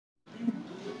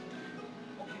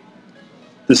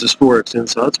This is Forex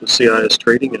Insights with CIS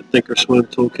Trading at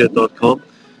thinkorswimtoolkit.com.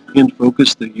 In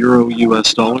focus, the Euro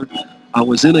US dollar. I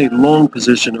was in a long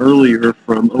position earlier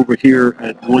from over here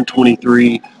at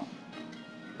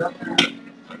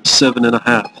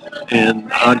 123.7.5,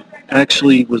 and I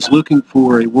actually was looking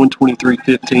for a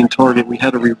 123.15 target. We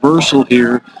had a reversal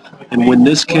here, and when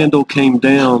this candle came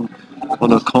down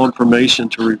on a confirmation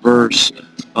to reverse,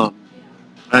 I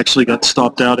actually got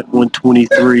stopped out at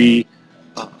 123.5.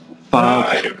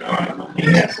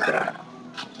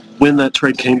 When that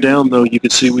trade came down, though, you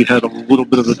could see we had a little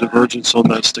bit of a divergence on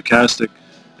that stochastic,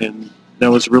 and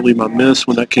that was really my miss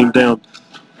when that came down.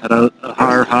 Had a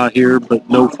higher high here, but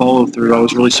no follow-through. I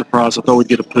was really surprised. I thought we'd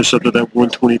get a push up to that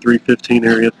 123.15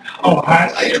 area.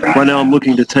 Right now I'm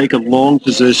looking to take a long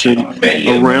position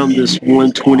around this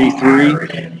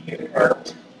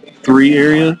 123.3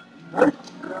 area.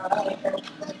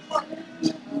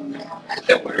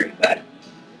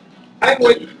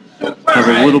 Have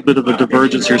a little bit of a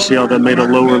divergence here. See how that made a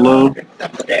lower low?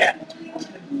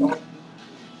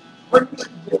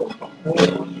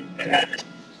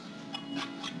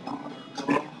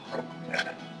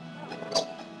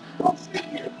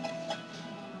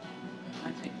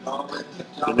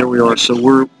 And there we are. So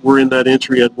we're in that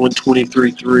entry at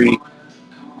 123.3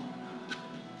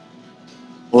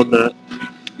 on that.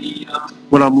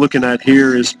 What I'm looking at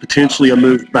here is potentially a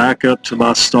move back up to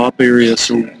my stop area,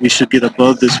 so we should get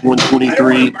above this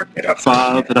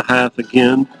 123.5.5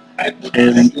 again,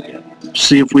 and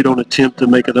see if we don't attempt to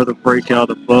make another breakout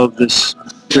above this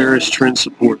bearish trend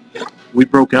support. We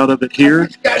broke out of it here,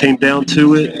 came down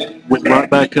to it, went right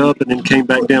back up, and then came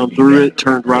back down through it,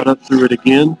 turned right up through it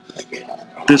again.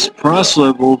 This price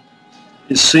level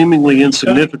is seemingly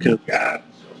insignificant.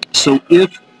 So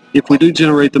if we do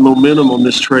generate the momentum on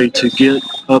this trade to get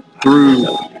up through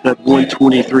that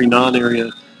 123.9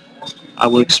 area, I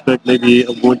would expect maybe a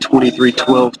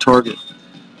 123.12 target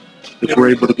if we're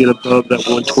able to get above that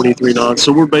 123.9.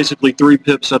 So we're basically 3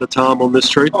 pips at a time on this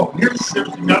trade.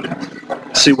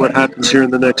 See what happens here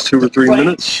in the next 2 or 3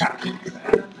 minutes.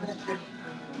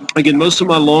 Again, most of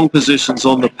my long positions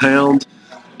on the pound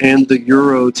and the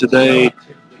euro today,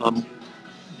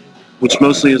 which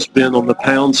mostly has been on the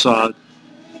pound side,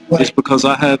 is because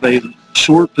I have a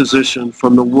short position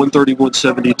from the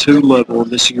 131.72 level in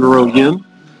this euro yen,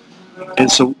 and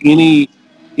so any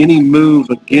move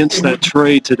against that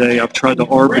trade today, I've tried to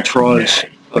arbitrage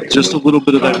just a little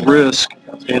bit of that risk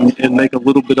and make a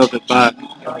little bit of it back.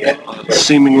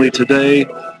 Seemingly today,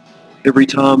 every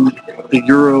time the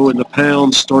euro and the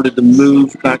pound started to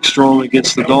move back strong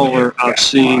against the dollar, I've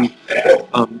seen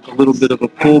a little bit of a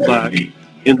pullback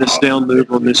in this down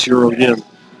move on this euro yen.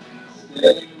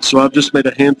 So I've just made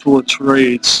a handful of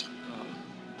trades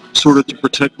sort of to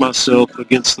protect myself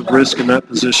against the risk in that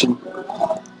position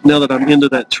now that I'm into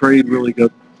that trade really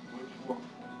good.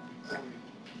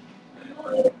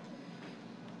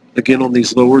 Again, on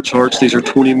these lower charts, these are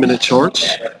 20-minute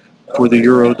charts for the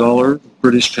euro dollar,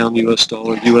 British pound, US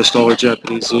dollar,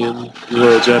 Japanese yen,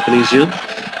 euro Japanese yen.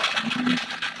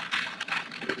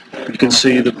 You can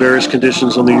see the bearish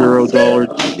conditions on the euro dollar,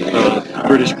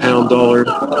 British pound dollar,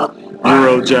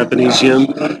 euro Japanese yen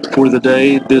for the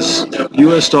day. This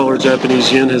US dollar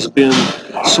Japanese yen has been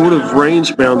sort of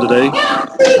range bound today.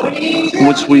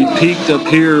 Once we peaked up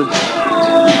here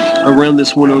around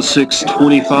this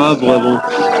 106.25 level,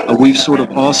 we've sort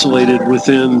of oscillated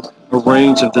within a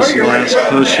range of this last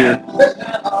push here.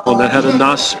 Well, that had a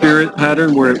nice spirit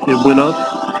pattern where it went up,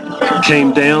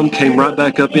 came down, came right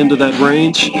back up into that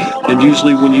range, and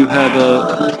usually when you have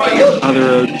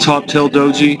either a top tail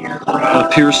doji, a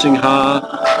piercing high,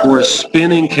 or a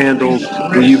spinning candle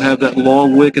where you have that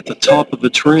long wick at the top of the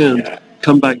trend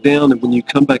come back down, and when you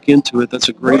come back into it, that's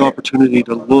a great opportunity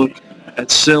to look at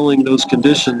selling those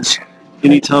conditions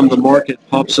anytime the market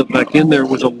pops up back in there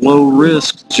with a low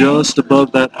risk just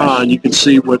above that high. And you can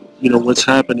see what's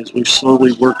happened is we've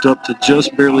slowly worked up to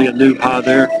just barely a new high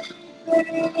there.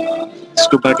 Let's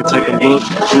go back and take a look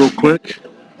real quick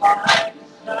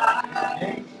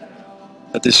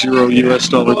at this euro US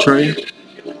dollar trade.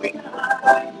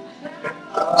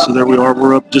 So there we are.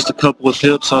 We're up just a couple of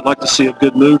pips. I'd like to see a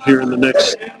good move here in the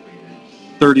next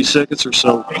 30 seconds or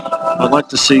so. I'd like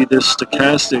to see this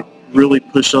stochastic really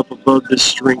push up above this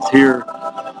strength here,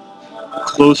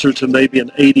 closer to maybe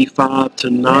an 85 to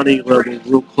 90 level,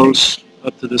 real close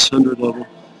up to this 100 level.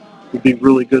 Would be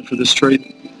really good for this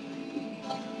trade.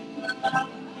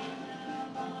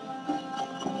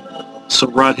 So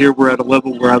right here we're at a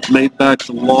level where I've made back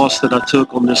the loss that I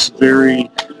took on this very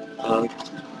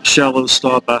shallow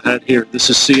stop I had here. This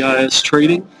is CIS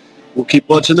Trading. We'll keep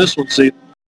watching this one. See you.